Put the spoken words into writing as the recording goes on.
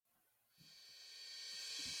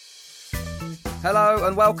Hello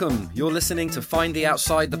and welcome. You're listening to Find the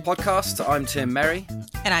Outside, the podcast. I'm Tim Merry.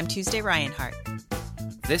 And I'm Tuesday Reinhardt.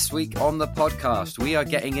 This week on the podcast, we are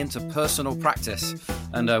getting into personal practice.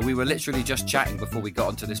 And we were literally just chatting before we got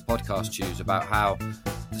onto this podcast, Tues, about how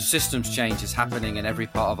systems change is happening in every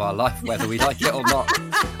part of our life, whether we like it or not.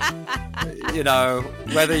 You know,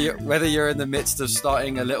 whether you're in the midst of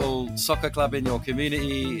starting a little soccer club in your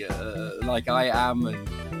community, like I am, and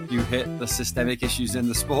you hit the systemic issues in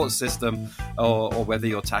the sports system, or whether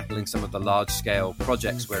you're tackling some of the large-scale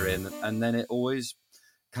projects we're in. And then it always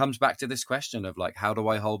comes back to this question of, like, how do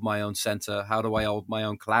I hold my own center? How do I hold my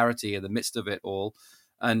own clarity in the midst of it all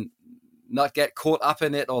and not get caught up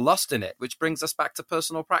in it or lost in it, which brings us back to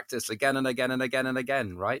personal practice again and again and again and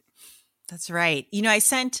again, right? That's right. You know, I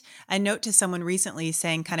sent a note to someone recently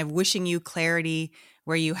saying, kind of wishing you clarity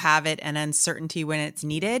where you have it and uncertainty when it's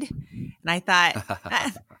needed. And I thought,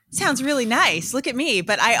 sounds really nice. Look at me.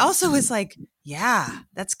 But I also was like, yeah,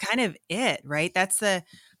 that's kind of it, right? That's the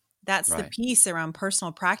piece around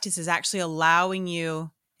personal practice, is actually allowing you,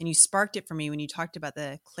 and you sparked it for me when you talked about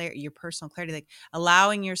your personal clarity, like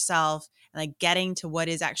allowing yourself, like getting to what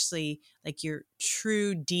is actually like your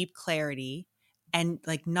true deep clarity, and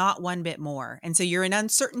like not one bit more. And so you're in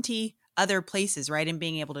uncertainty other places, right? And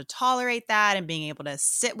being able to tolerate that and being able to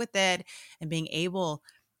sit with it and being able,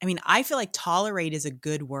 I mean, I feel like tolerate is a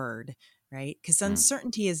good word, right? Because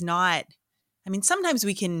uncertainty is not, I mean, sometimes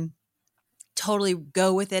we can totally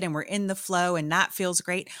go with it and we're in the flow and that feels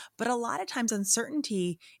great. But a lot of times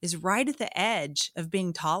uncertainty is right at the edge of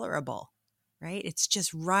being tolerable, right? It's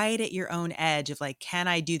just right at your own edge of like, can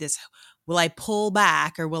I do this? Will I pull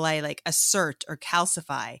back, or will I like assert or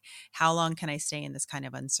calcify? How long can I stay in this kind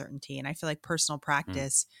of uncertainty? And I feel like personal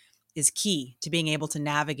practice is key to being able to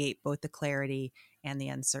navigate both the clarity and the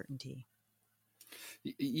uncertainty.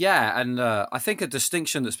 Yeah, and I think a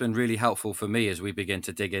distinction that's been really helpful for me as we begin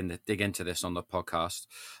to dig into this on the podcast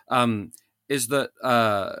is that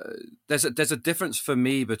there's a difference for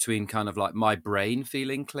me between kind of like my brain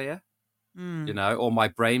feeling clear, you know, or my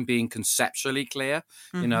brain being conceptually clear,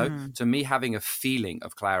 you know, to me having a feeling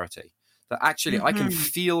of clarity that actually I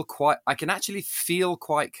can actually feel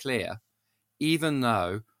quite clear, even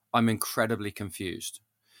though I'm incredibly confused.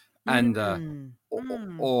 And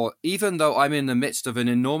or even though I'm in the midst of an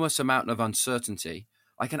enormous amount of uncertainty,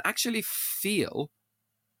 I can actually feel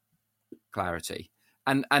clarity.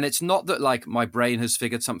 And it's not that like my brain has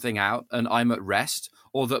figured something out and I'm at rest,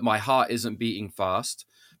 or that my heart isn't beating fast.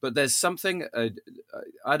 But there's something,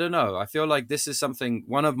 I don't know, I feel like this is something,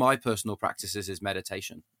 one of my personal practices is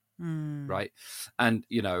meditation, right? And,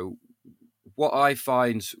 you know, what I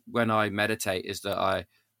find when I meditate is that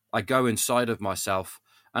I go inside of myself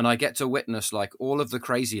and I get to witness like all of the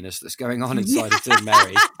craziness that's going on inside of Tim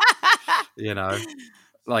Merry, you know,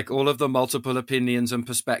 like all of the multiple opinions and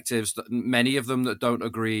perspectives, that many of them that don't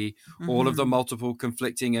agree, all of the multiple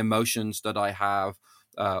conflicting emotions that I have,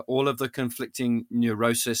 all of the conflicting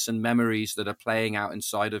neurosis and memories that are playing out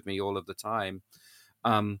inside of me all of the time.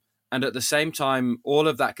 And at the same time, all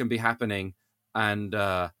of that can be happening. And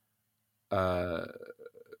there are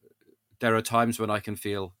times when I can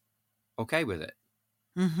feel okay with it.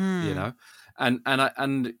 You know,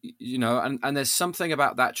 and you know, and there's something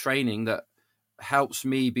about that training that helps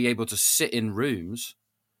me be able to sit in rooms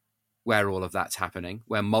where all of that's happening,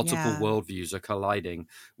 where multiple worldviews are colliding,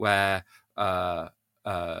 where there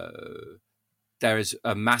is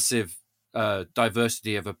a massive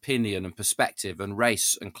diversity of opinion and perspective and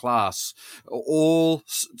race and class all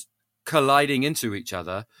colliding into each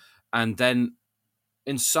other. And then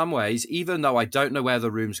in some ways, even though I don't know where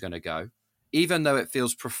the room's going to go, even though it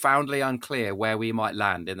feels profoundly unclear where we might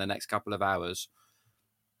land in the next couple of hours,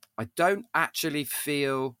 I don't actually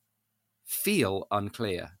feel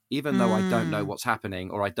unclear, even though I don't know what's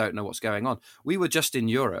happening or I don't know what's going on. We were just in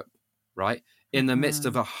Europe, right? In the midst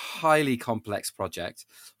of a highly complex project,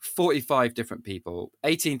 45 different people,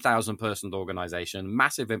 18,000 person organization,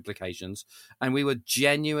 massive implications. And we were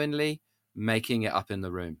genuinely making it up in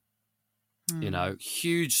the room, you know,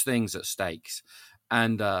 huge things at stakes.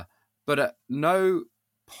 And, but at no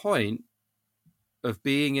point of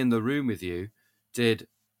being in the room with you did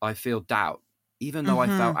I feel doubt, even though I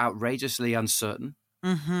felt outrageously uncertain,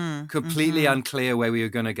 completely unclear where we were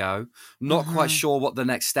going to go, not quite sure what the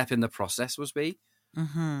next step in the process was be.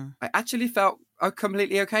 I actually felt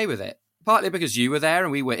completely okay with it, partly because you were there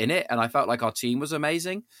and we were in it, and I felt like our team was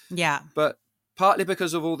amazing. Yeah. But partly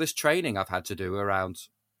because of all this training I've had to do around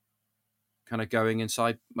kind of going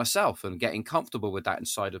inside myself and getting comfortable with that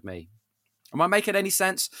inside of me. Am I making any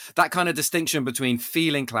sense? That kind of distinction between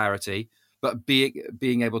feeling clarity, but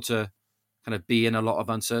being able to kind of be in a lot of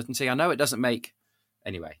uncertainty? I know it doesn't make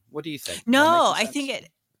anyway. What do you think? No, I think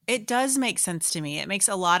it does make sense to me. It makes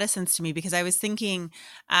a lot of sense to me because I was thinking,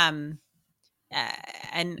 and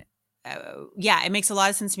yeah, it makes a lot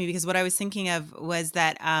of sense to me because what I was thinking of was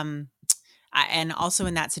that, and also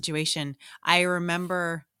in that situation, I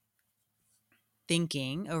remember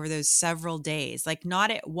thinking over those several days, like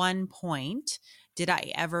not at one point did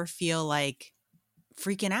I ever feel like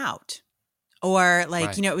freaking out or like,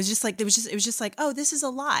 Right. you know, it was just like, oh, this is a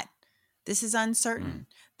lot. This is uncertain.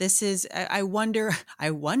 This is, I wonder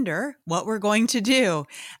what we're going to do.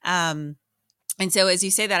 And so as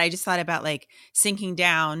you say that, I just thought about like sinking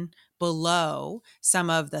down below some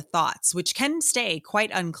of the thoughts, which can stay quite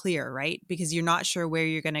unclear, right? Because you're not sure where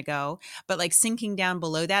you're going to go. But like sinking down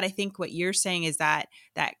below that, I think what you're saying is that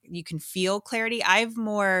you can feel clarity. I've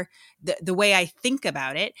more, the way I think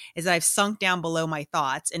about it is that I've sunk down below my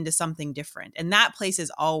thoughts into something different. And that place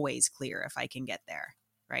is always clear if I can get there.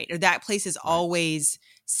 Right. Or that place is always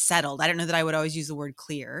settled. I don't know that I would always use the word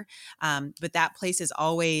clear, but that place is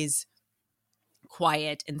always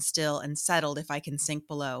quiet and still and settled if I can sink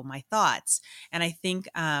below my thoughts. And I think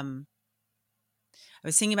I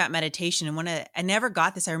was thinking about meditation and I never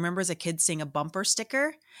got this. I remember as a kid seeing a bumper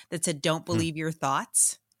sticker that said, "Don't believe your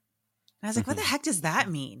thoughts." And I was like, what the heck does that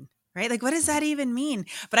mean? Right? Like, what does that even mean?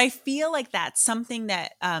 But I feel like that's something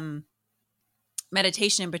that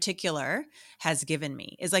meditation in particular has given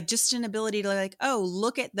me is like just an ability to like, oh,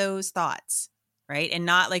 look at those thoughts, right? And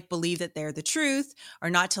not like believe that they're the truth or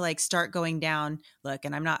not to like start going down, look,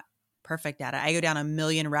 and I'm not perfect at it. I go down a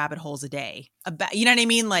million rabbit holes a day. You know what I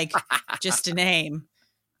mean? Like just to name,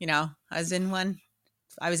 you know, I was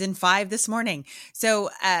in 5 this morning. So,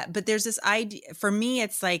 but there's this idea for me,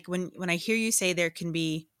 it's like when I hear you say there can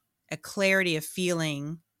be a clarity of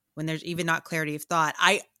feeling when there's even not clarity of thought,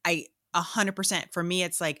 I 100% for me,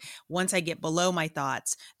 it's like once I get below my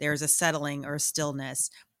thoughts, there's a settling or a stillness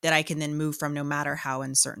that I can then move from no matter how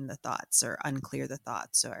uncertain the thoughts or unclear the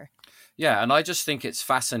thoughts or. Yeah. And I just think it's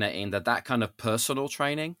fascinating that kind of personal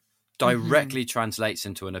training directly translates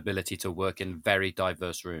into an ability to work in very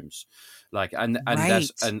diverse rooms. Like, and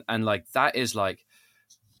there's, and like, that is like,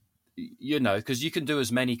 you know, because you can do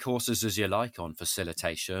as many courses as you like on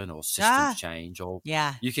facilitation or systems change, or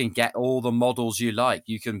you can get all the models you like.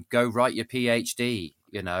 You can go write your PhD,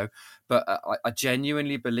 you know. But I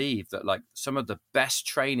genuinely believe that like some of the best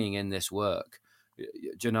training in this work, do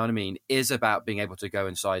you know what I mean, is about being able to go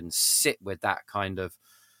inside and sit with that kind of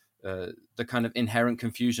the kind of inherent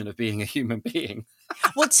confusion of being a human being.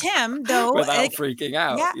 Well, Tim, though, without freaking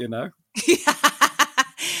out, you know.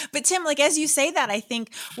 But Tim, like, as you say that, I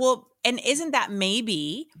think, well, and isn't that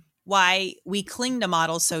maybe why we cling to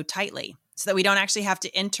models so tightly so that we don't actually have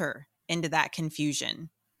to enter into that confusion,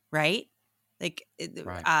 right? Like,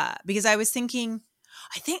 because I was thinking,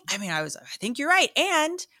 I think you're right.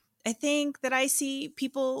 And I think that I see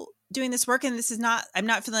people doing this work and this is not, I'm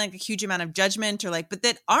not feeling like a huge amount of judgment or like, but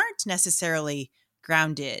that aren't necessarily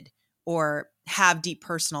grounded or have deep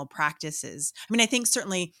personal practices. I mean, I think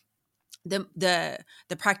certainly the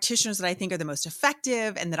practitioners that I think are the most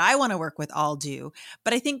effective and that I want to work with all do.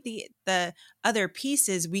 But I think the other piece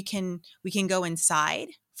is we can go inside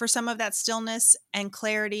for some of that stillness and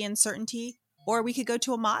clarity and certainty, or we could go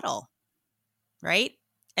to a model, right?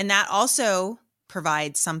 And that also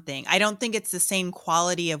provides something. I don't think it's the same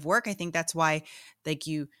quality of work. I think that's why,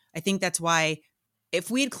 if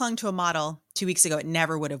we had clung to a model 2 weeks ago, it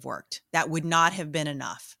never would have worked. That would not have been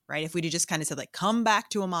enough, right? If we'd have just kind of said like, come back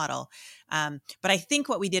to a model. But I think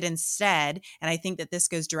what we did instead, and I think that this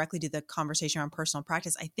goes directly to the conversation around personal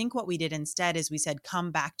practice. I think what we did instead is we said,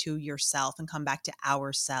 come back to yourself and come back to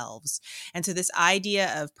ourselves. And so this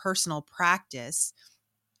idea of personal practice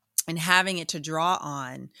and having it to draw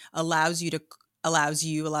on allows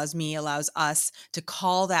me, allows us to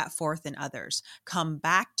call that forth in others. Come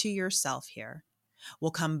back to yourself here.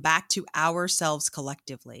 We'll come back to ourselves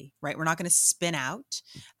collectively, right? We're not going to spin out.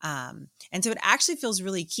 And so it actually feels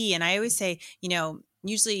really key. And I always say, you know,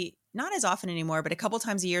 usually not as often anymore, but a couple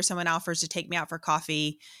times a year, someone offers to take me out for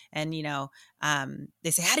coffee. And, you know,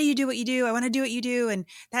 they say, how do you do what you do? I want to do what you do. And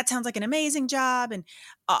that sounds like an amazing job. And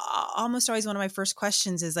almost always one of my first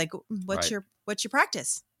questions is like, what's your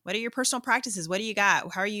practice? What are your personal practices? What do you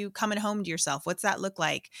got? How are you coming home to yourself? What's that look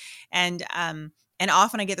like? And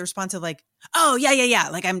often I get the response of like, oh, yeah.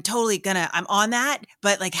 Like, I'm on that.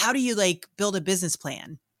 But like, how do you like build a business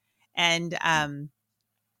plan? And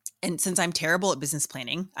since I'm terrible at business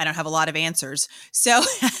planning, I don't have a lot of answers. So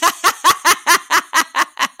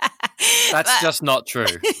that's just not true.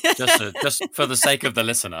 Just for the sake of the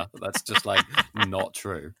listener, that's just like not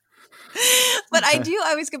true. But I do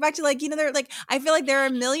always go back to like, they're like, I feel like there are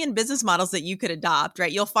a million business models that you could adopt,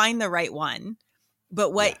 right? You'll find the right one.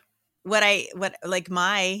 But Yeah.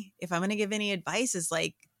 if I'm going to give any advice is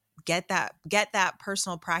like, get that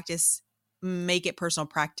personal practice, make it personal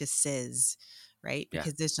practices, right?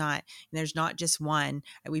 Because there's not just one.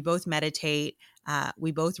 We both meditate.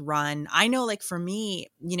 We both run. I know, like for me,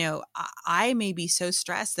 I may be so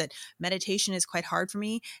stressed that meditation is quite hard for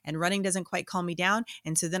me and running doesn't quite calm me down.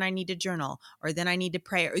 And so then I need to journal, or then I need to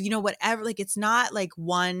pray, or, whatever. Like, it's not like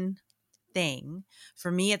one thing.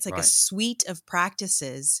 For me, it's like a suite of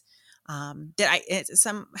practices that I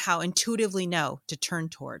somehow intuitively know to turn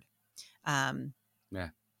toward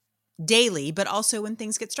daily, but also when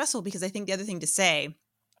things get stressful. Because I think the other thing to say,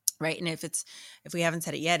 right, and if we haven't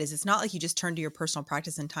said it yet, is it's not like you just turn to your personal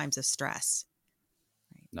practice in times of stress.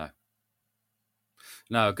 Right?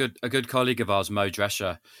 No, a good colleague of ours, Mo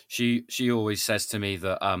Drescher, she always says to me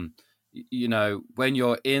that when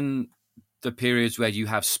you're in the periods where you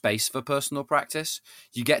have space for personal practice,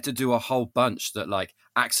 you get to do a whole bunch that like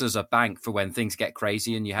acts as a bank for when things get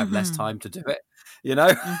crazy and you have less time to do it,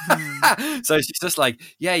 So she's just like,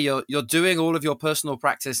 yeah, you're doing all of your personal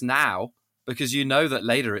practice now because you know that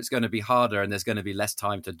later it's going to be harder and there's going to be less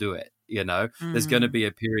time to do it. There's going to be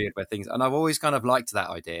a period where things, and I've always kind of liked that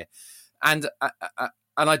idea. And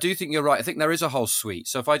I do think you're right. I think there is a whole suite.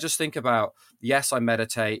 So if I just think about, yes, I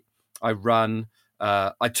meditate, I run,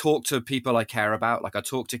 I talk to people I care about. Like I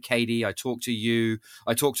talk to Katie, I talk to you,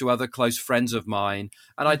 I talk to other close friends of mine.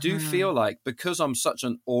 And I do feel like because I'm such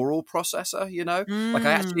an oral processor, like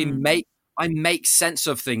I actually make sense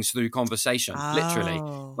of things through conversation, literally.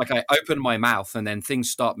 Like I open my mouth and then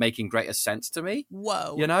things start making greater sense to me.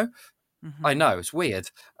 Whoa. I know, it's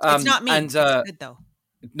weird. It's not me. It's good though.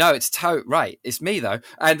 No, it's right. It's me though.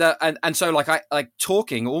 And so like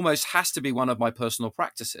talking almost has to be one of my personal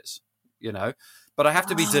practices, but I have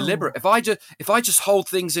to be deliberate. If I just hold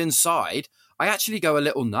things inside, I actually go a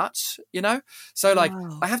little nuts, So like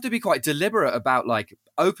I have to be quite deliberate about like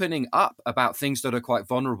opening up about things that are quite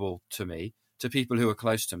vulnerable to me, to people who are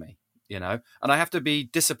close to me, and I have to be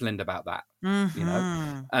disciplined about that, and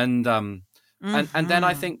then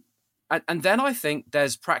I think, and then I think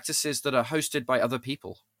there's practices that are hosted by other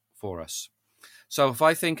people for us. So if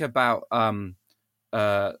I think about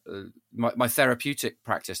my therapeutic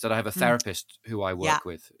practice, that I have a therapist who I work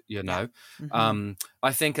with,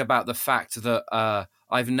 I think about the fact that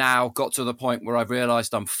I've now got to the point where I've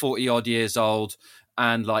realized I'm 40 odd years old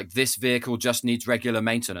and like this vehicle just needs regular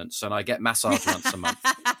maintenance and I get massage once a month.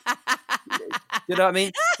 You know what I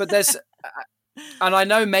mean? But there's... And I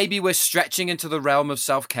know maybe we're stretching into the realm of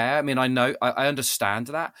self-care. I mean, I know, I understand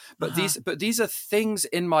that, but these are things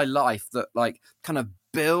in my life that like kind of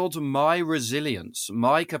build my resilience,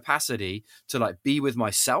 my capacity to like be with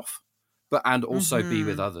myself, and also be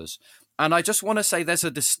with others. And I just want to say there's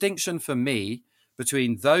a distinction for me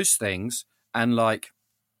between those things and like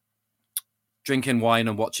drinking wine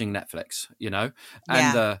and watching Netflix,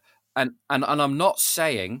 and I'm not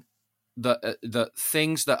saying that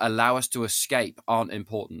things that allow us to escape aren't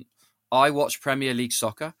important. I watch Premier League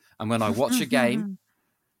soccer, and when I watch a game,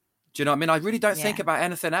 do you know what I mean? I really don't think about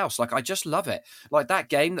anything else. Like, I just love it. Like that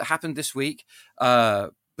game that happened this week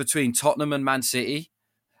between Tottenham and Man City,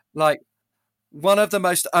 like one of the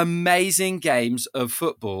most amazing games of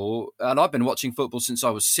football. And I've been watching football since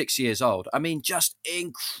I was 6 years old. I mean, just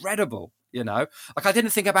incredible. Like I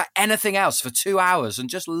didn't think about anything else for 2 hours and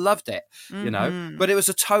just loved it, but it was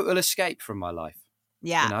a total escape from my life,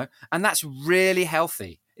 and that's really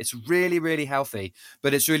healthy. It's really, really healthy,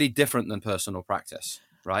 but it's really different than personal practice,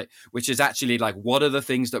 right? Which is actually like, what are the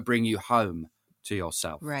things that bring you home to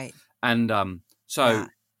yourself? Right. And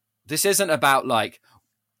this isn't about like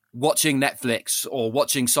watching Netflix or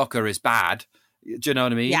watching soccer is bad. Do you know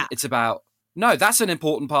what I mean? Yeah. It's about, no, that's an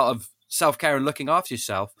important part of self-care and looking after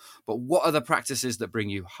yourself, but what are the practices that bring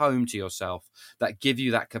you home to yourself, that give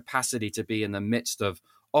you that capacity to be in the midst of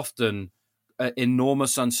often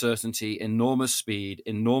enormous uncertainty, enormous speed,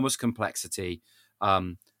 enormous complexity,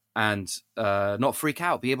 and not freak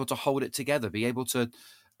out, be able to hold it together, be able to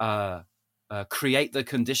create the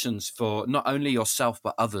conditions for not only yourself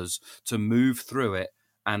but others to move through it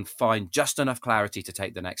and find just enough clarity to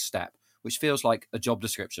take the next step, which feels like a job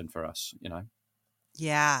description for us,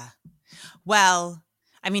 Yeah. Well,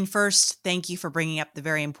 I mean, first, thank you for bringing up the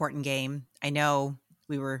very important game. I know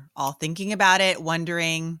we were all thinking about it,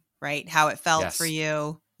 wondering, right, how it felt for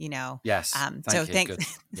you, Yes. So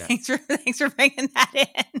thanks for bringing that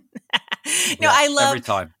in. I love every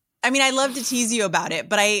time. I mean, I love to tease you about it,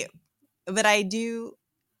 but I do.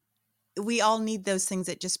 We all need those things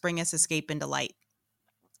that just bring us escape into light.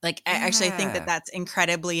 Like, I actually think that Yeah. that's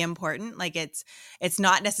incredibly important. Like, it's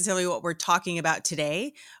not necessarily what we're talking about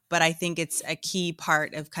today, but I think it's a key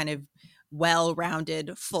part of kind of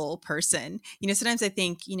well-rounded full person. Sometimes I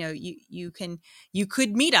think, you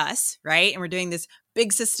could meet us, right? And we're doing this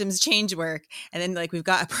big systems change work, and then like we've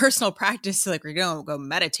got a personal practice, so like we're going to go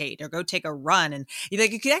meditate or go take a run, and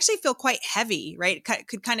like it could actually feel quite heavy, right? It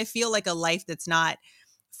could kind of feel like a life that's not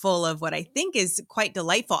full of what I think is quite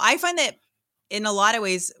delightful. I find that in a lot of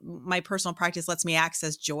ways, my personal practice lets me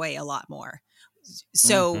access joy a lot more.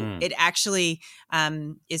 So Hmm. it actually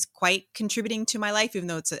is quite contributing to my life, even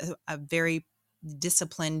though it's a very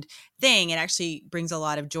disciplined thing. It actually brings a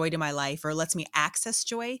lot of joy to my life, or lets me access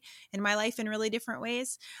joy in my life in really different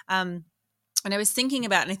ways. And I was thinking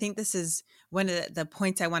about, and I think this is one of the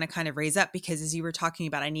points I want to kind of raise up, because as you were talking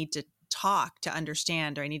about, I need to talk to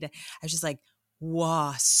understand, or I was just like,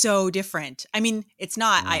 wow, so different. I mean, it's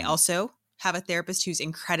not. I also have a therapist who's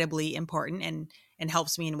incredibly important and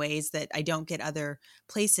helps me in ways that I don't get other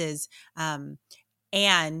places.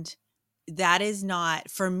 And that is not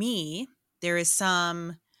for me. There is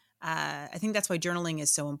some, I think that's why journaling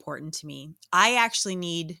is so important to me. I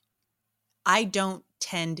don't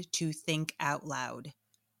tend to think out loud.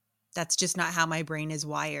 That's just not how my brain is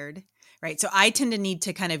wired, right? So I tend to need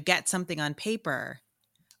to kind of get something on paper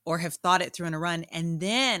or have thought it through in a run, and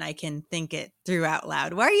then I can think it through out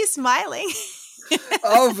loud. Why are you smiling?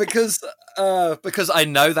 Oh, because I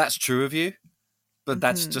know that's true of you, but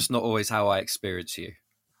that's Mm-hmm. just not always how I experience you.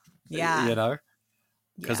 Yeah.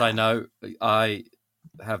 Because I Yeah. know I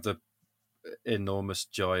have the enormous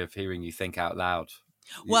joy of hearing you think out loud.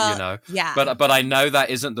 Well, yeah. But I know that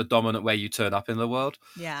isn't the dominant way you turn up in the world.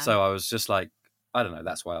 Yeah. So I was just like, I don't know.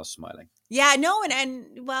 That's why I was smiling. Yeah. No,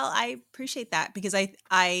 and well, I appreciate that, because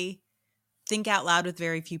I think out loud with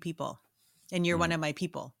very few people, and you're one of my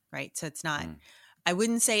people, right? So it's not. I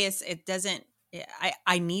wouldn't say it doesn't.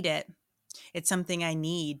 I need it. It's something I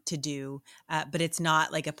need to do, but it's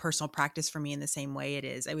not like a personal practice for me in the same way it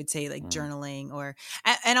is. I would say like journaling,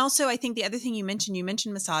 and also I think the other thing you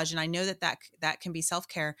mentioned massage, and I know that can be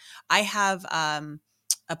self-care. I have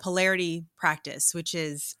a polarity practice, which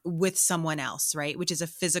is with someone else, right? Which is a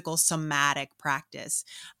physical somatic practice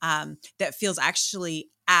that feels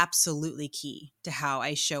actually absolutely key to how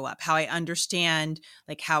I show up, how I understand,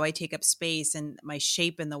 like how I take up space and my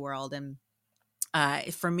shape in the world. And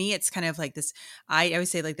for me, it's kind of like this. I always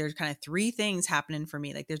say like there's kind of three things happening for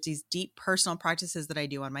me. Like there's these deep personal practices that I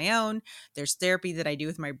do on my own. There's therapy that I do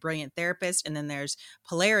with my brilliant therapist. And then there's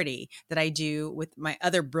polarity that I do with my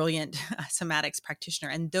other brilliant somatics practitioner.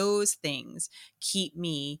 And those things keep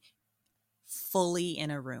me fully in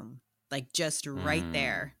a room, like just right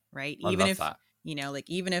there, right? I Even love if, that.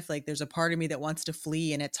 even if like there's a part of me that wants to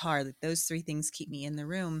flee and it's hard, like those three things keep me in the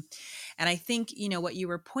room. And I think, what you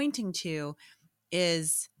were pointing to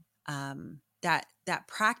is that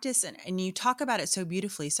practice, and you talk about it so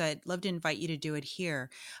beautifully, so I'd love to invite you to do it here.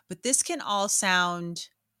 But this can all sound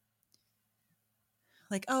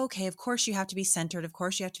like, oh, okay, of course you have to be centered, of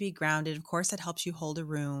course you have to be grounded, of course that helps you hold a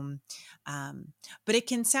room, but it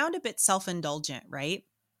can sound a bit self-indulgent, right?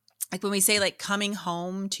 Like when we say like coming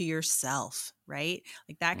home to yourself, right?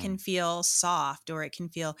 Like that can feel soft, or it can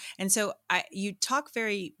feel, and so you talk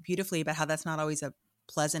very beautifully about how that's not always a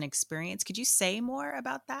pleasant experience. Could you say more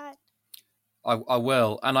about that? I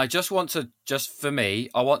will, and I just want to, just for me,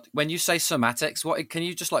 I want, when you say somatics, what can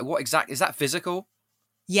you just like, what exact is that? Physical?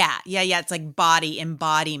 Yeah. It's like body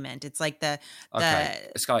embodiment. It's like the Okay,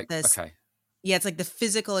 it's like the okay, yeah, it's like the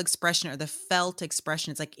physical expression or the felt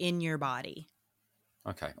expression. It's like in your body.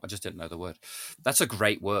 okay. I just didn't know the word. That's a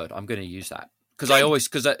great word. I'm going to use that because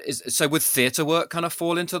Good. so would theater work kind of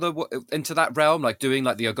fall into that realm, like doing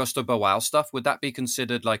like the Augusto Boal stuff? Would that be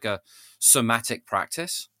considered like a somatic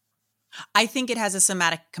practice? I think it has a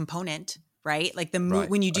somatic component, right? Like Right.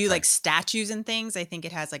 when you do Okay. like statues and things, I think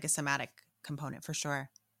it has like a somatic component for sure.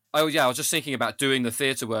 Oh yeah, I was just thinking about doing the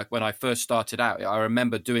theatre work when I first started out. I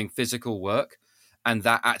remember doing physical work and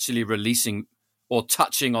that actually releasing or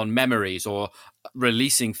touching on memories or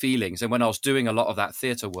releasing feelings. And when I was doing a lot of that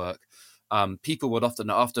theatre work, people would often,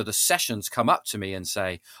 after the sessions, come up to me and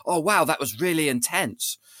say, "Oh wow, that was really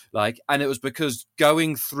intense." And it was because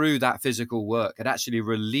going through that physical work had actually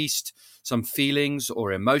released some feelings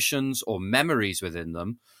or emotions or memories within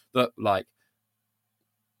them that, like,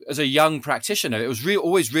 as a young practitioner, it was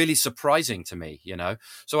always really surprising to me,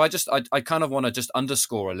 So I kind of want to just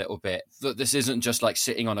underscore a little bit that this isn't just like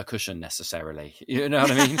sitting on a cushion necessarily. You know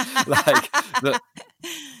what I mean? Like that.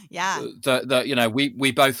 Yeah.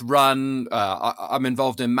 We both run. I'm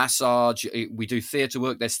involved in massage. We do theatre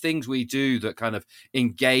work. There's things we do that kind of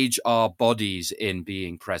engage our bodies in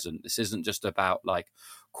being present. This isn't just about like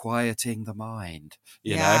quieting the mind,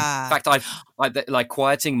 you know. In Yeah. fact, I like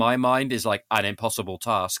quieting my mind is like an impossible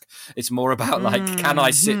task. It's more about like, can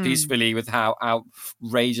I sit peacefully with how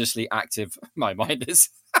outrageously active my mind is?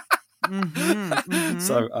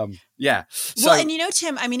 So yeah. Well, and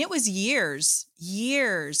Tim, I mean, it was years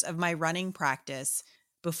of my running practice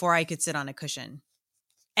before I could sit on a cushion.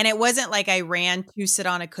 And it wasn't like I ran to sit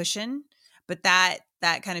on a cushion, but that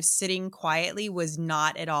kind of sitting quietly was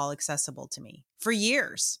not at all accessible to me for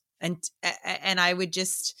years. And I would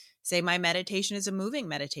just say my meditation is a moving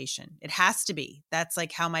meditation. It has to be. That's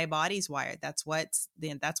like how my body's wired. That's what's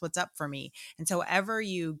up for me. And so however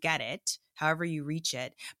you get it, however you reach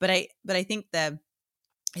it. But I think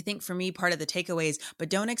for me, part of the takeaways, but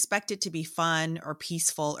don't expect it to be fun or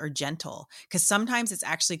peaceful or gentle, because sometimes it's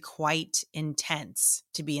actually quite intense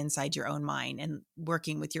to be inside your own mind and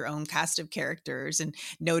working with your own cast of characters and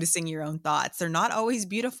noticing your own thoughts. They're not always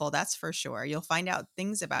beautiful, that's for sure. You'll find out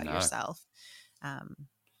things about yourself.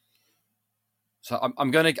 So I'm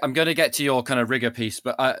gonna get to your kind of rigor piece,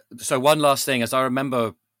 but so one last thing, as I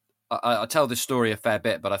remember, I tell this story a fair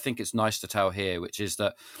bit, but I think it's nice to tell here, which is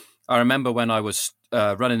that I remember when I was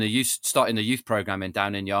starting the youth program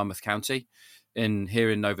down in Yarmouth County, here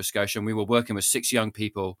in Nova Scotia, and we were working with 6 young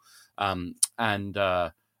people, all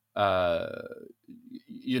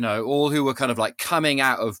who were kind of like coming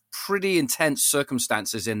out of pretty intense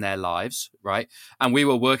circumstances in their lives, right? And we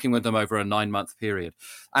were working with them over a 9-month period.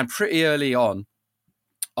 And pretty early on,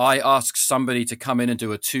 I asked somebody to come in and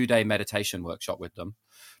do a 2-day meditation workshop with them,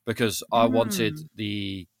 because I wanted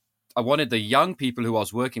the young people who I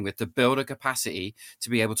was working with to build a capacity to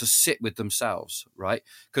be able to sit with themselves, right?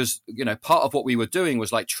 Because, part of what we were doing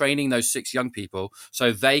was like training those 6 young people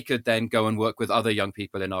so they could then go and work with other young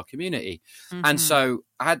people in our community. And so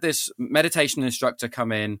I had this meditation instructor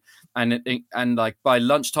come in, and like by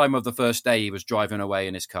lunchtime of the first day, he was driving away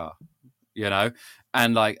in his car,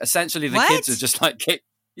 and like essentially the kids are just like,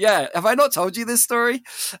 yeah. Have I not told you this story?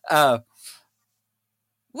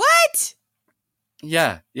 What?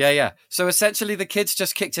 Yeah. So essentially the kids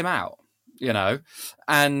just kicked him out,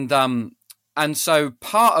 and so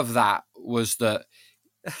part of that was that,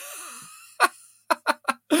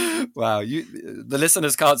 wow, the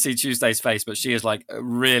listeners can't see Tuesday's face, but she is like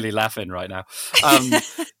really laughing right now.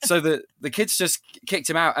 So the kids just kicked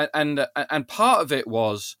him out. And part of it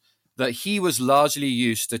was that he was largely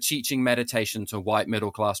used to teaching meditation to white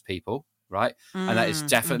middle-class people. Right. And that is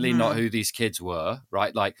definitely not who these kids were.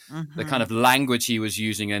 Right. Like the kind of language he was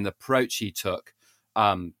using and the approach he took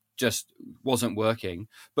just wasn't working.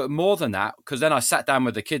 But more than that, because then I sat down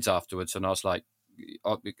with the kids afterwards and I was like,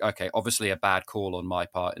 okay, obviously a bad call on my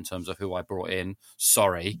part in terms of who I brought in.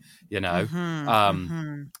 Sorry, but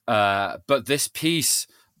this piece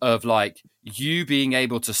of like you being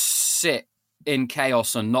able to sit in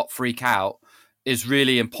chaos and not freak out is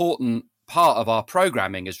really important. Part of our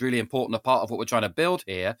programming is really important. A part of what we're trying to build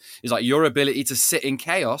here is like your ability to sit in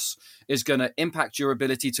chaos is going to impact your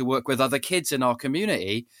ability to work with other kids in our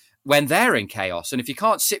community when they're in chaos. And if you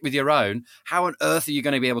can't sit with your own, how on earth are you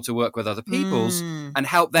going to be able to work with other people's and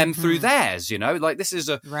help them through theirs? Like this is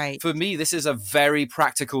for me, this is a very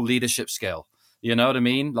practical leadership skill. You know what I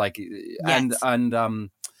mean? Like, yes.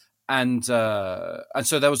 And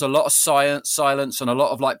so there was a lot of silence and a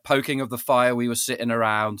lot of like poking of the fire. We were sitting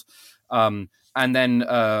around. And then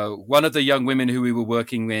one of the young women who we were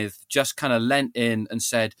working with just kind of leant in and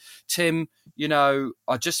said, Tim,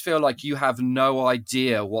 I just feel like you have no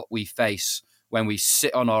idea what we face when we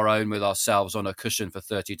sit on our own with ourselves on a cushion for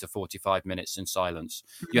 30 to 45 minutes in silence.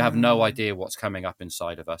 You have no idea what's coming up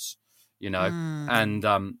inside of us, and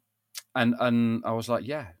I was like,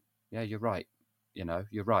 yeah, you're right.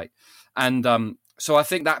 You're right. And so I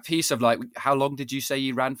think that piece of like, how long did you say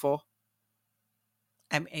you ran for?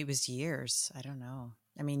 It was years. I don't know.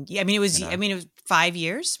 It was 5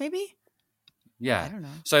 years, maybe. Yeah, I don't know.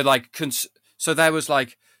 So like, so there was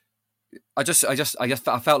like, I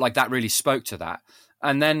felt like that really spoke to that.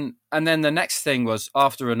 And then the next thing was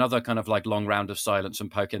after another kind of like long round of silence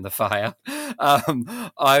and poking the fire.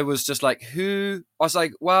 I was just like,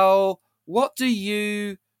 well, what do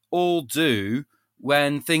you all do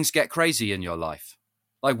when things get crazy in your life?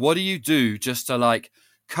 Like, what do you do just to like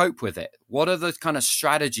cope with it? What are the kind of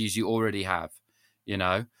strategies you already have,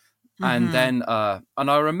 And then and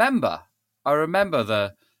I remember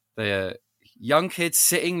the young kid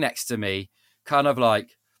sitting next to me kind of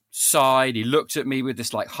like sighed. He looked at me with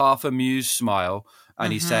this like half amused smile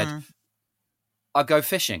and he said, I go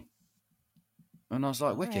fishing. And I was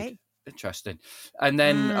like, All wicked, right. interesting. And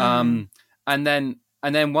then, and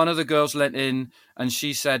then one of the girls leant in and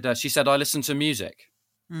she said, I listen to music,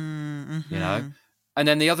 you know? Mm-hmm. And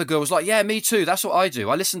then the other girl was like, yeah, me too. That's what I do.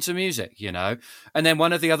 I listen to music, you know? And then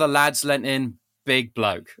one of the other lads leant in, big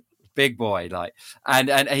bloke, big boy, like,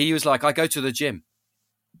 and he was like, I go to the gym.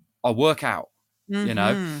 I work out, you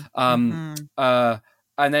know? Mm-hmm.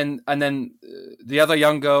 And then the other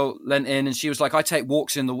young girl leant in and she was like, I take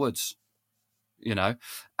walks in the woods, you know?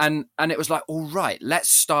 And it was like, all right, let's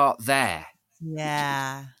start there.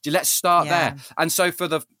 Yeah. Let's start Yeah. there. And so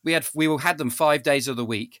we had them 5 days of the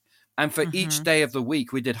week. And for each day of the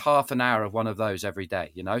week, we did half an hour of one of those every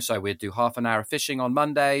day, you know? So we'd do half an hour of fishing on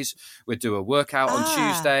Mondays. We'd do a workout on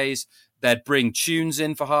Tuesdays. They'd bring tunes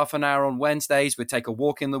in for half an hour on Wednesdays. We'd take a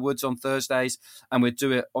walk in the woods on Thursdays, and we'd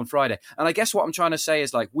do it on Friday. And I guess what I'm trying to say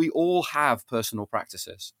is, like, we all have personal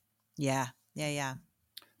practices. Yeah. Yeah.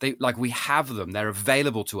 We have them. They're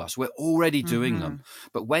available to us. We're already doing them.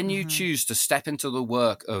 But when you choose to step into the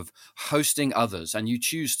work of hosting others, and you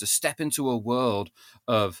choose to step into a world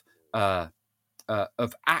of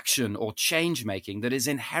action or change making that is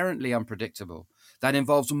inherently unpredictable, that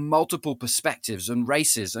involves multiple perspectives and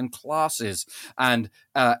races and classes and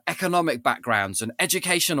economic backgrounds and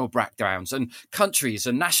educational backgrounds and countries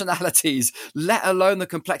and nationalities, let alone the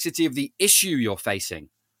complexity of the issue you're facing,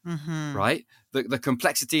 right? The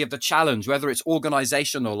complexity of the challenge, whether it's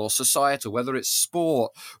organizational or societal, whether it's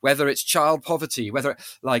sport, whether it's child poverty,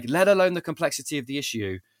 let alone the complexity of the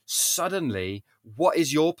issue. Suddenly, what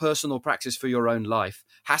is your personal practice for your own life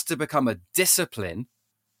has to become a discipline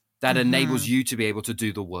that enables you to be able to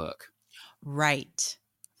do the work. Right.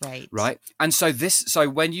 And so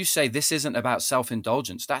when you say this isn't about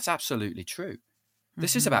self-indulgence, that's absolutely true.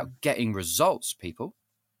 This is about getting results, people.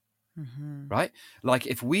 Right? Like,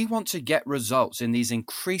 if we want to get results in these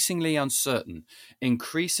increasingly uncertain,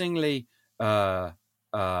 increasingly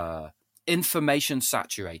information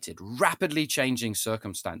saturated, rapidly changing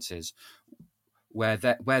circumstances where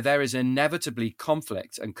there is inevitably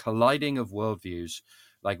conflict and colliding of worldviews,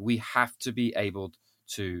 like, we have to be able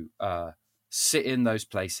to sit in those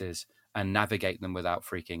places and navigate them without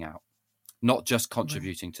freaking out, not just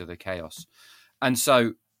contributing to the chaos. And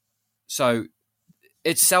so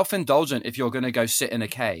it's self-indulgent if you're going to go sit in a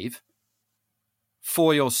cave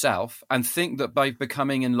for yourself and think that by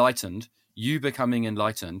becoming enlightened,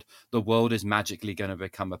 the world is magically going to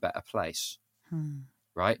become a better place.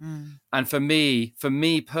 Right? And for me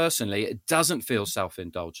personally, it doesn't feel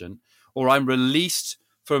self-indulgent, or I'm released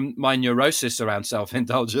from my neurosis around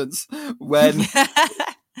self-indulgence when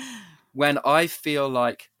I feel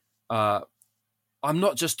like I'm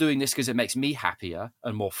not just doing this because it makes me happier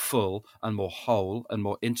and more full and more whole and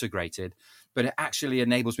more integrated, but it actually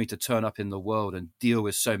enables me to turn up in the world and deal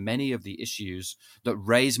with so many of the issues that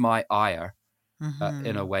raise my ire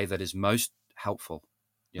in a way that is most helpful,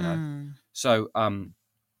 you know?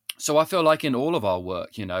 So I feel like in all of our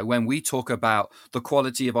work, you know, when we talk about the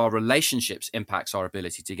quality of our relationships impacts our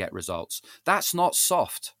ability to get results, that's not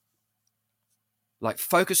soft. Like,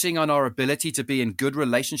 focusing on our ability to be in good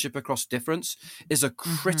relationship across difference is a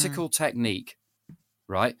critical technique,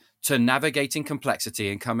 right, to navigating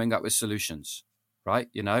complexity and coming up with solutions, right?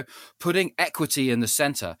 You know, putting equity in the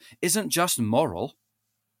center isn't just moral.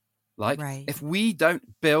 Like, if we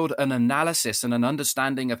don't build an analysis and an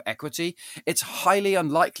understanding of equity, it's highly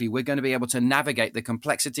unlikely we're going to be able to navigate the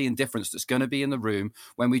complexity and difference that's going to be in the room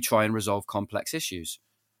when we try and resolve complex issues.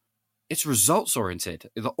 It's results oriented,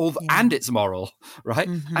 and it's moral, right?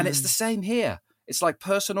 And it's the same here. It's like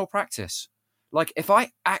personal practice. Like, if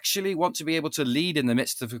I actually want to be able to lead in the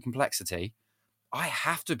midst of the complexity, I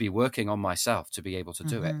have to be working on myself to be able to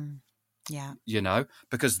do it. Yeah. You know,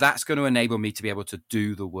 because that's going to enable me to be able to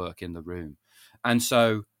do the work in the room. And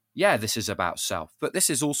so, yeah, this is about self, but this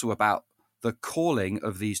is also about the calling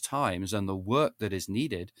of these times and the work that is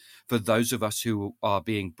needed for those of us who are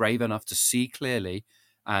being brave enough to see clearly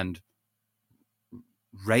and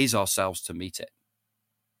raise ourselves to meet it,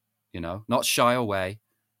 you know, not shy away,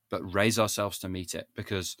 but raise ourselves to meet it,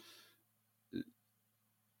 because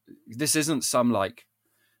this isn't some like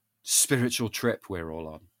spiritual trip we're all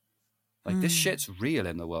on. Like, this shit's real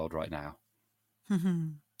in the world right now,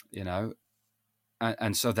 you know?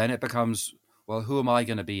 And so then it becomes, well, who am I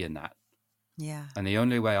going to be in that? Yeah. And the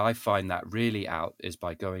only way I find that really out is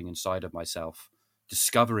by going inside of myself,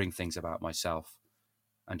 discovering things about myself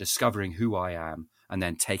and discovering who I am, and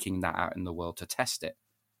then taking that out in the world to test it,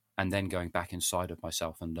 and then going back inside of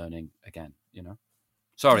myself and learning again, you know?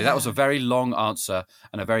 Sorry, that was a very long answer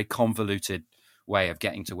and a very convoluted way of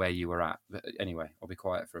getting to where you were at. But anyway, I'll be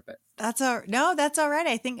quiet for a bit. That's all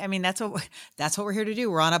right. I mean, that's what we're here to do.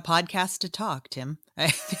 We're on a podcast to talk, Tim.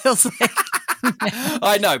 It feels like.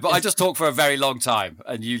 I know, but I just talk for a very long time,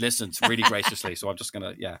 and you listened really graciously. So I'm just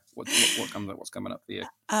gonna, what's coming up for you?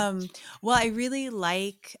 Well, I really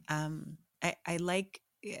like, I like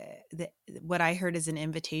what I heard as an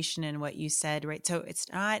invitation in what you said, right? So it's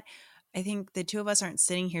not. I think the two of us aren't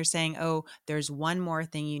sitting here saying, "Oh, there's one more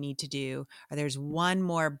thing you need to do, or there's one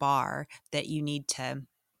more bar that you need to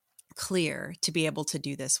clear to be able to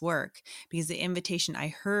do this work," because the invitation I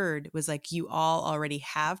heard was like, you all already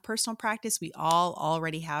have personal practice. We all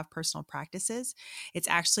already have personal practices. It's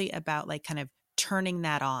actually about like kind of turning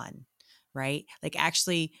that on, right? Like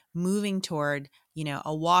actually moving toward,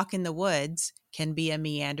 a walk in the woods can be a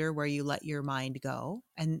meander where you let your mind go,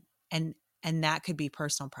 and that could be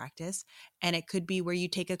personal practice, and it could be where you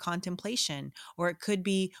take a contemplation, or it could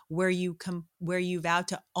be where you vow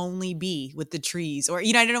to only be with the trees, or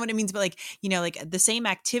I don't know what it means, but like like the same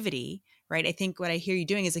activity, right? I think what I hear you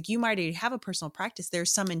doing is like you might already have a personal practice.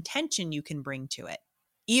 There's some intention you can bring to it,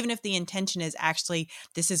 even if the intention is actually,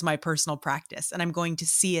 this is my personal practice, and I'm going to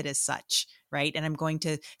see it as such, right? And I'm going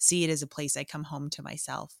to see it as a place I come home to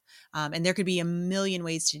myself. And there could be a million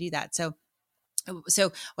ways to do that.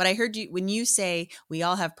 So what I heard you, when you say we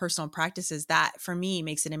all have personal practices, that for me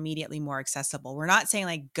makes it immediately more accessible. We're not saying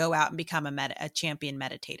like go out and become a champion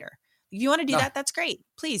meditator. If you want to do that, that's great.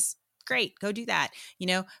 Please, great, go do that.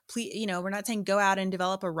 Please, we're not saying go out and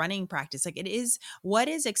develop a running practice. Like, it is what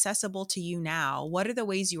is accessible to you now. What are the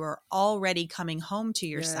ways you are already coming home to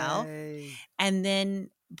yourself? Yay. And then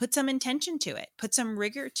put some intention to it, put some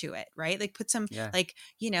rigor to it, right? Like put some, like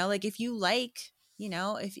if you like,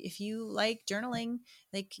 if you like journaling,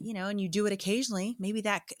 like, and you do it occasionally, maybe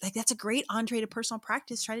that's a great entree to personal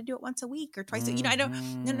practice. Try to do it once a week or twice. I don't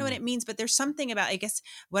know what it means, but there's something about, I guess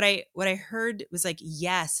what I heard was like,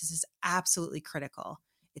 yes, this is absolutely critical.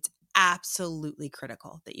 It's absolutely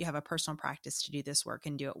critical that you have a personal practice to do this work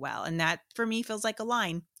and do it well. And that for me feels like a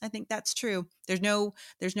line. I think that's true. There's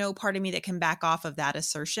no part of me that can back off of that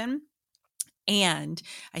assertion. And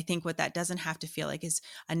I think what that doesn't have to feel like is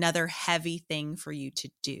another heavy thing for you to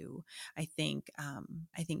do. I think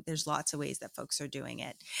there's lots of ways that folks are doing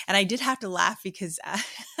it. And I did have to laugh because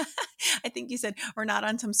I think you said we're not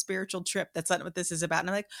on some spiritual trip. That's not what this is about.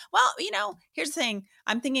 And I'm like, well, here's the thing.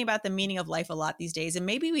 I'm thinking about the meaning of life a lot these days, and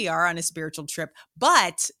maybe we are on a spiritual trip,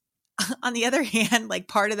 but on the other hand, like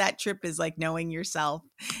part of that trip is like knowing yourself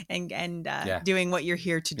and doing what you're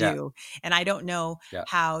here to do. And I don't know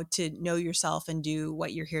how to know yourself and do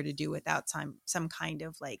what you're here to do without some kind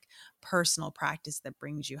of like personal practice that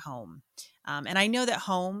brings you home. And I know that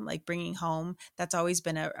home, like bringing home, that's always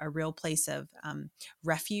been a real place of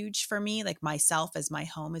refuge for me. Like myself as my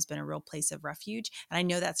home has been a real place of refuge. And I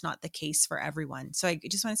know that's not the case for everyone. So I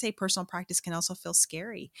just want to say personal practice can also feel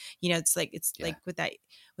scary. It's like what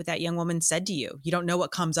that young woman said to you. You don't know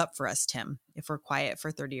what comes up for us, Tim, if we're quiet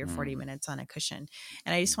for 30 or 40 minutes on a cushion.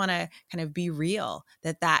 And I just want to kind of be real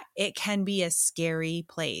that it can be a scary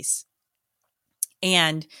place.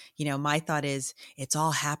 And, my thought is it's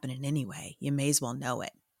all happening anyway. You may as well know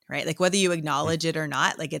it, right? Like whether you acknowledge it or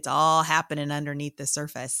not, like it's all happening underneath the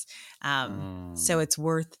surface. So it's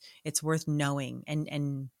worth knowing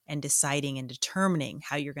and deciding and determining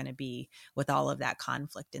how you're going to be with all of that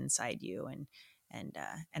conflict inside you. And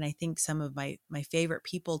I think some of my favorite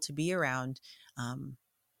people to be around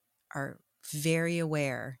are very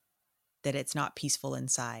aware that it's not peaceful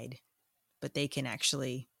inside, but they can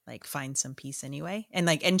actually like find some peace anyway,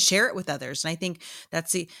 and share it with others. And I think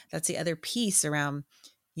that's the other piece around,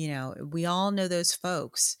 we all know those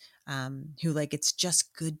folks who like, it's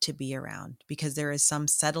just good to be around because there is some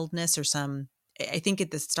settledness or I think at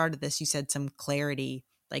the start of this, you said some clarity,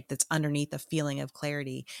 like that's underneath a feeling of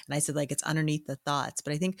clarity. And I said, like, it's underneath the thoughts,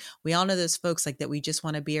 but I think we all know those folks like that we just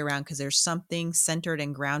want to be around because there's something centered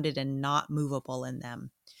and grounded and not movable in them.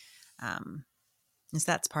 So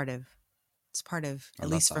that's part of, at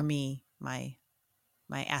least for me, my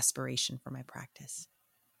aspiration for my practice.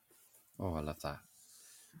 Oh, I love that.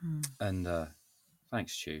 And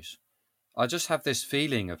thanks, Choose. I just have this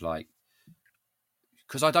feeling of like,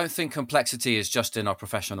 because I don't think complexity is just in our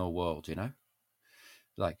professional world,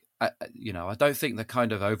 like, I don't think the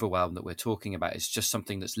kind of overwhelm that we're talking about is just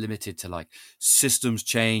something that's limited to like systems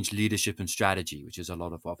change, leadership and strategy, which is a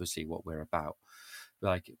lot of obviously what we're about.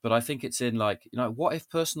 But I think it's in like, what if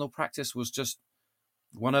personal practice was just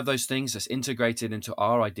one of those things that's integrated into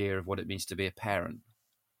our idea of what it means to be a parent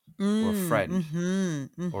or a friend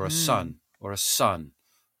or a son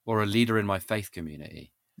or a leader in my faith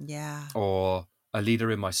community. Yeah. Or a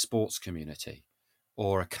leader in my sports community.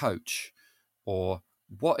 or a coach? Or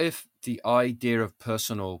what if the idea of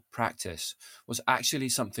personal practice was actually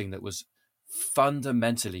something that was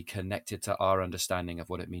fundamentally connected to our understanding of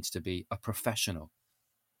what it means to be a professional,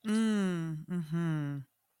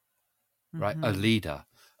 right? A leader.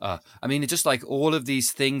 I mean, it's just like all of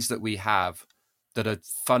these things that we have that are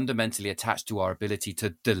fundamentally attached to our ability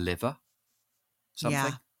to deliver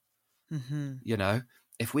something. You know,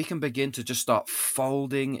 if we can begin to just start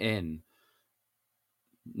folding in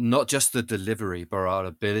not just the delivery, but our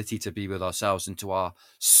ability to be with ourselves into our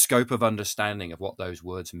scope of understanding of what those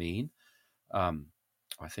words mean,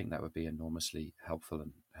 I think that would be enormously helpful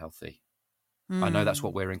and healthy. I know that's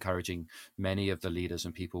what we're encouraging many of the leaders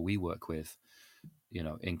and people we work with, you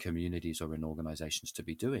know, in communities or in organizations to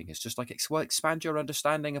be doing. It's just like, expand your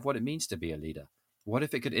understanding of what it means to be a leader. What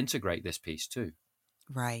if it could integrate this piece too?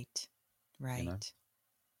 Right. You know?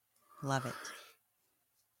 Love it.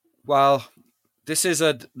 Well, this is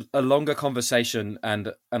a longer conversation,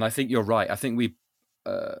 and I think you're right. I think we,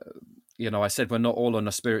 you know, I said we're not all on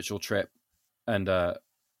a spiritual trip, and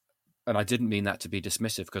I didn't mean that to be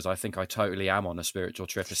dismissive, because I think I totally am on a spiritual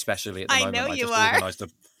trip, especially at the moment. I know you just are. Organized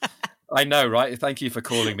I know, right? Thank you for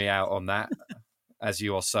calling me out on that, as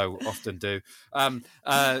you also often do.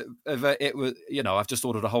 It was, you know, I've just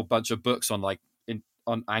ordered a whole bunch of books on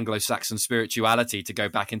on Anglo-Saxon spirituality to go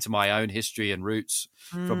back into my own history and roots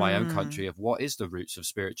from my own country of what is the roots of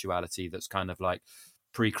spirituality that's kind of like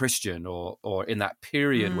pre-Christian or in that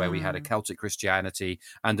period where we had a Celtic Christianity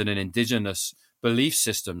and an indigenous belief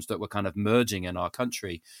systems that were kind of merging in our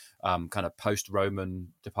country, kind of post-Roman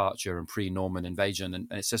departure and pre-Norman invasion, and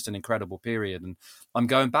it's just an incredible period. And I'm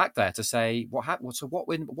going back there to say what happened. So what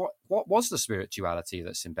was the spirituality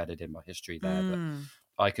that's embedded in my history there that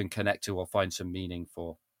I can connect to or find some meaning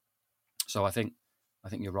for? So I think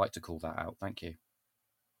you're right to call that out. Thank you.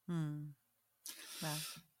 Well,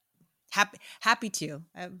 happy to.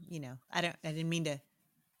 You know, I didn't mean to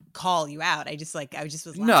call you out. I was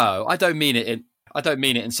laughing. No, I don't mean it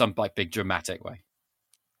in some like big dramatic way.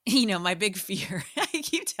 You know, my big fear. I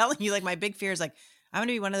keep telling you, like, my big fear is like, I'm going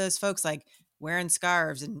to be one of those folks like wearing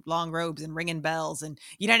scarves and long robes and ringing bells, and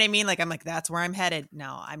you know what I mean? Like, I'm like, that's where I'm headed.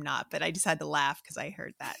 No, I'm not. But I just had to laugh because I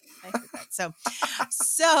heard that. So,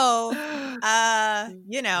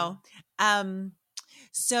 you know,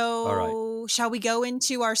 so all right. Shall we go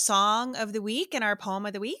into our song of the week and our poem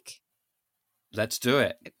of the week? Let's do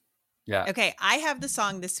it. Yeah. Okay. I have the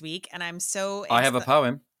song this week, and I'm so I have a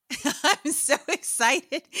poem. I'm so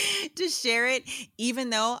excited to share it, even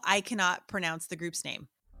though I cannot pronounce the group's name.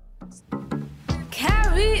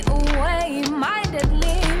 Carry away my dead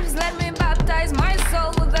leaves. Let me baptize my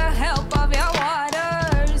soul with the help of your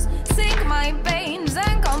waters. Sink my pains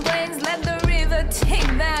and complaints. Let the river take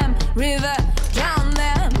them. River, drown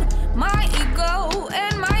them. My ego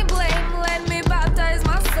and my blame. Let me baptize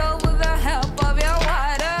my soul with the help of your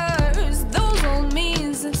waters. Those old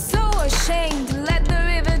means are so ashamed. Let the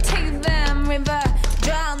river take them. River,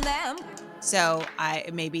 drown them. So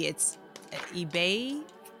maybe it's eBay.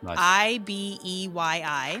 Nice.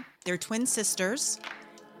 Ibei. They're twin sisters.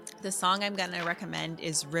 The song I'm going to recommend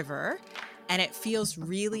is River, and it feels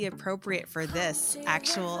really appropriate for this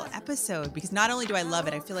actual episode because not only do I love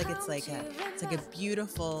it, I feel like it's like a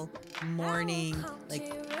beautiful morning,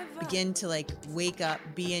 like begin to like wake up,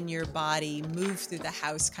 be in your body, move through the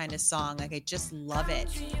house kind of song. Like I just love it.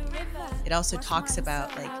 It also talks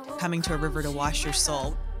about like coming to a river to wash your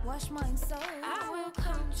soul. Wash my soul. I will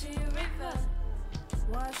come to your river.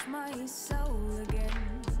 Wash my soul again.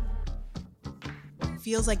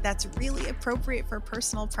 Feels like that's really appropriate for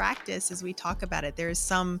personal practice as we talk about it. There is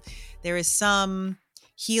some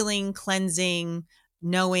healing, cleansing,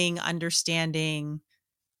 knowing, understanding,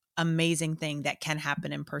 amazing thing that can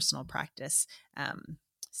happen in personal practice.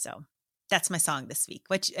 So that's my song this week,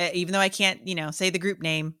 which even though I can't, say the group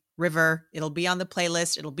name, River, it'll be on the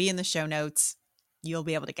playlist. It'll be in the show notes. You'll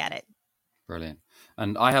be able to get it. Brilliant.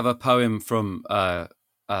 And I have a poem from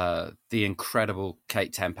the incredible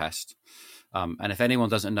Kate Tempest. And if anyone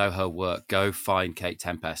doesn't know her work, go find Kate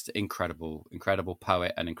Tempest. Incredible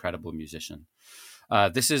poet and incredible musician.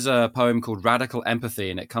 This is a poem called Radical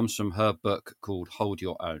Empathy, and it comes from her book called Hold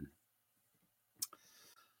Your Own.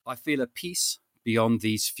 I feel a peace beyond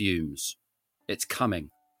these fumes. It's coming.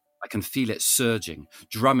 I can feel it surging,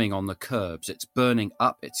 drumming on the curbs. It's burning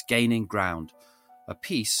up. It's gaining ground. A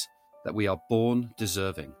peace that we are born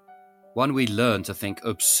deserving. One we learn to think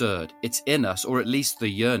absurd. It's in us, or at least the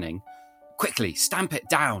yearning. Quickly, stamp it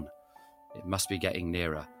down. It must be getting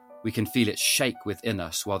nearer. We can feel it shake within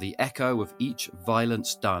us while the echo of each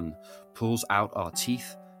violence done pulls out our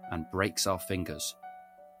teeth and breaks our fingers.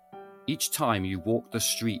 Each time you walk the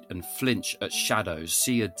street and flinch at shadows,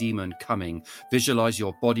 see a demon coming, visualize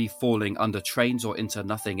your body falling under trains or into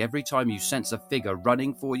nothing. Every time you sense a figure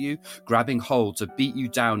running for you, grabbing hold to beat you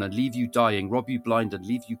down and leave you dying, rob you blind and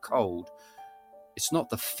leave you cold. It's not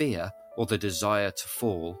the fear or the desire to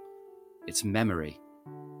fall, it's memory.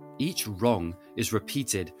 Each wrong is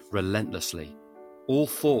repeated relentlessly. All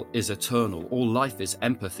thought is eternal, all life is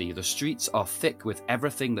empathy. The streets are thick with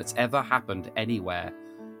everything that's ever happened anywhere.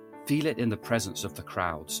 Feel it in the presence of the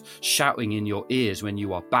crowds, shouting in your ears when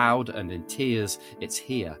you are bowed and in tears. It's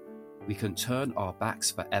here. We can turn our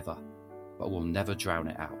backs forever, but we'll never drown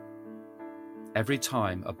it out. Every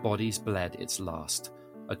time a body's bled its last,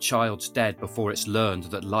 a child's dead before it's learned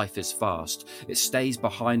that life is fast. It stays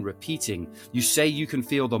behind repeating. You say you can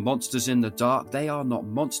feel the monsters in the dark. They are not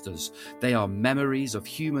monsters. They are memories of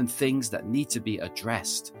human things that need to be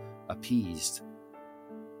addressed, appeased.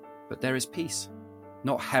 But there is peace.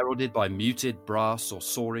 Not heralded by muted brass or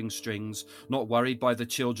soaring strings, not worried by the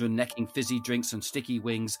children necking fizzy drinks and sticky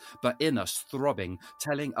wings, but in us throbbing,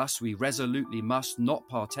 telling us we resolutely must not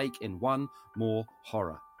partake in one more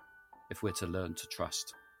horror, if we're to learn to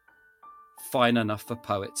trust. Fine enough for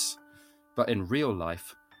poets, but in real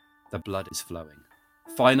life, the blood is flowing.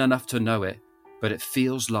 Fine enough to know it, but it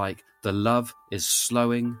feels like the love is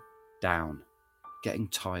slowing down, getting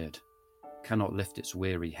tired, cannot lift its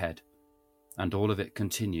weary head. And all of it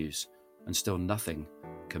continues, and still nothing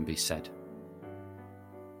can be said.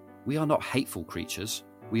 We are not hateful creatures,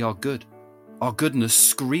 we are good. Our goodness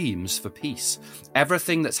screams for peace.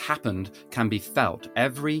 Everything that's happened can be felt.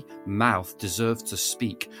 Every mouth deserves to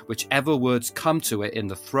speak, whichever words come to it in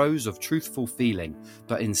the throes of truthful feeling.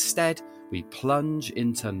 But instead, we plunge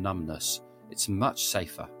into numbness. It's much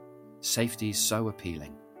safer. Safety's so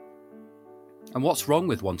appealing. And what's wrong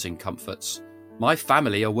with wanting comforts? My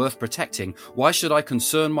family are worth protecting. Why should I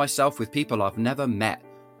concern myself with people I've never met?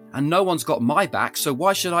 And no one's got my back, so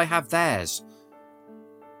why should I have theirs?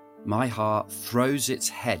 My heart throws its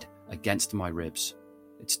head against my ribs.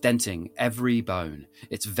 It's denting every bone.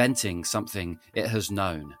 It's venting something it has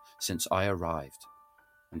known since I arrived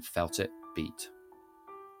and felt it beat.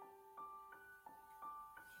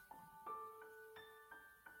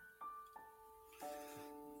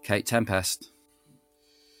 Kate Tempest.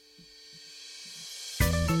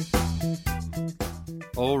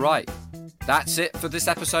 All right, that's it for this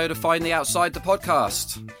episode of Finally Outside the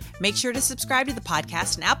Podcast. Make sure to subscribe to the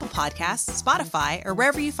podcast on Apple Podcasts, Spotify, or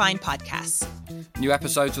wherever you find podcasts. New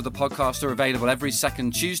episodes of the podcast are available every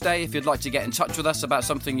second Tuesday. If you'd like to get in touch with us about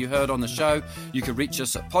something you heard on the show, you can reach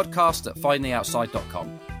us at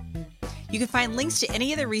podcast@finallyoutside.com. You can find links to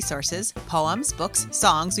any of the resources, poems, books,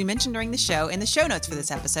 songs we mentioned during the show in the show notes for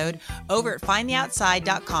this episode over at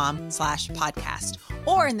findtheoutside.com/podcast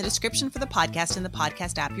or in the description for the podcast in the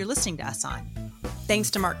podcast app you're listening to us on. Thanks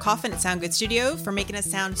to Mark Coffin at Sound Good Studio for making us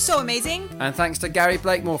sound so amazing. And thanks to Gary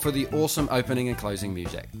Blakemore for the awesome opening and closing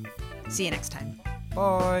music. See you next time.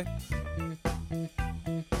 Bye.